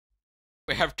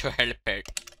We have to help it.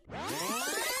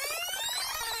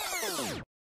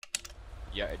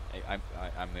 Yeah,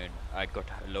 I mean, I got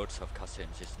loads of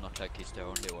cousins. It's not like he's the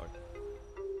only one.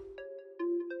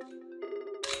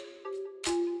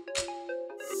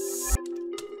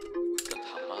 We got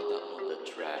Hamada on the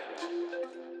track.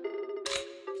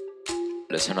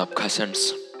 Listen up,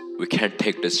 cousins. We can't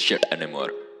take this shit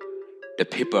anymore. The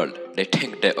people, they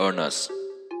think they own us.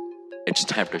 It's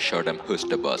time to show them who's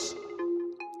the boss.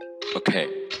 Okay,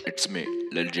 it's me,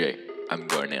 Lil J. I'm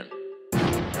going in.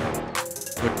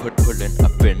 Pulling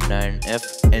up in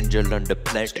 9F, Angel on the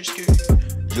plate.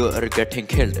 You are getting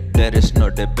killed, there is no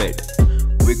debate.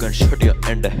 We gon' shoot you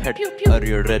in the head. Are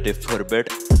you ready for bed?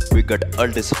 We got all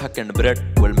this fucking bread,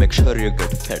 we'll make sure you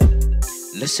get fed.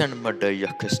 Listen,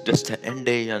 MutherJuckers, just the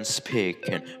Indian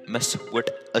speaking. Mess with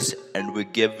us and we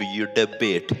give you the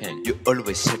beating. You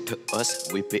always say to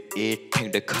us, we be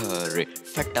eating the curry.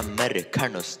 Fat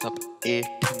Americano, stop eating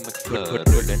McFlurry.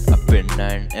 Pulling up in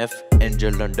 9F,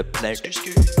 Angel on the plate.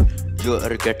 You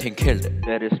are getting killed,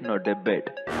 there is no debate.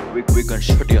 We gon'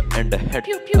 shoot you in the head.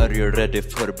 Are you ready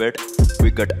for bed?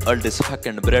 We got all this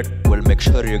fucking bread, we'll make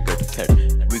sure you get fed.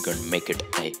 We gon' make it,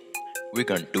 ayy. We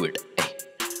gon' do it, ayy.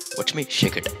 Watch me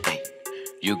shake it, ayy.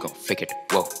 You gon' fake it,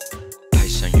 whoa.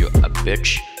 Tyson, you a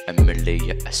bitch.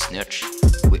 Famiglia, a snitch.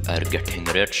 We are getting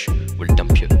rich. We'll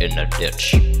dump you in a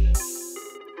ditch.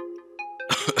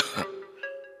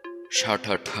 Shout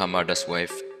out to Hamada's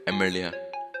wife, Famiglia.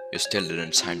 You still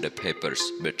didn't sign the papers,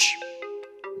 bitch.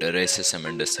 The racism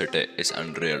in the city is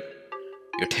unreal.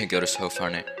 You think you're so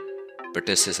funny, but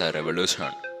this is a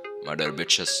revolution, mother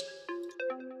bitches.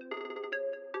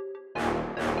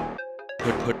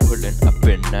 Pulling up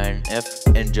in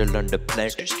 9F, Angel on the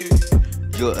plate.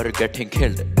 You are getting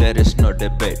killed, there is no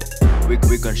debate. We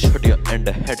gon' shoot you in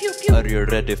the head. Are you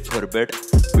ready for bed?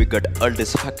 We got all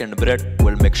this fucking bread,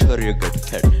 we'll make sure you get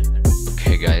fed.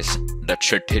 Okay guys, that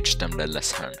should teach them the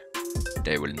lesson.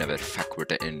 They will never fuck with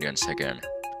the Indians again.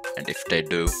 And if they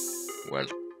do, well,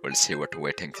 we'll see what's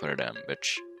waiting for them,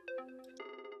 bitch.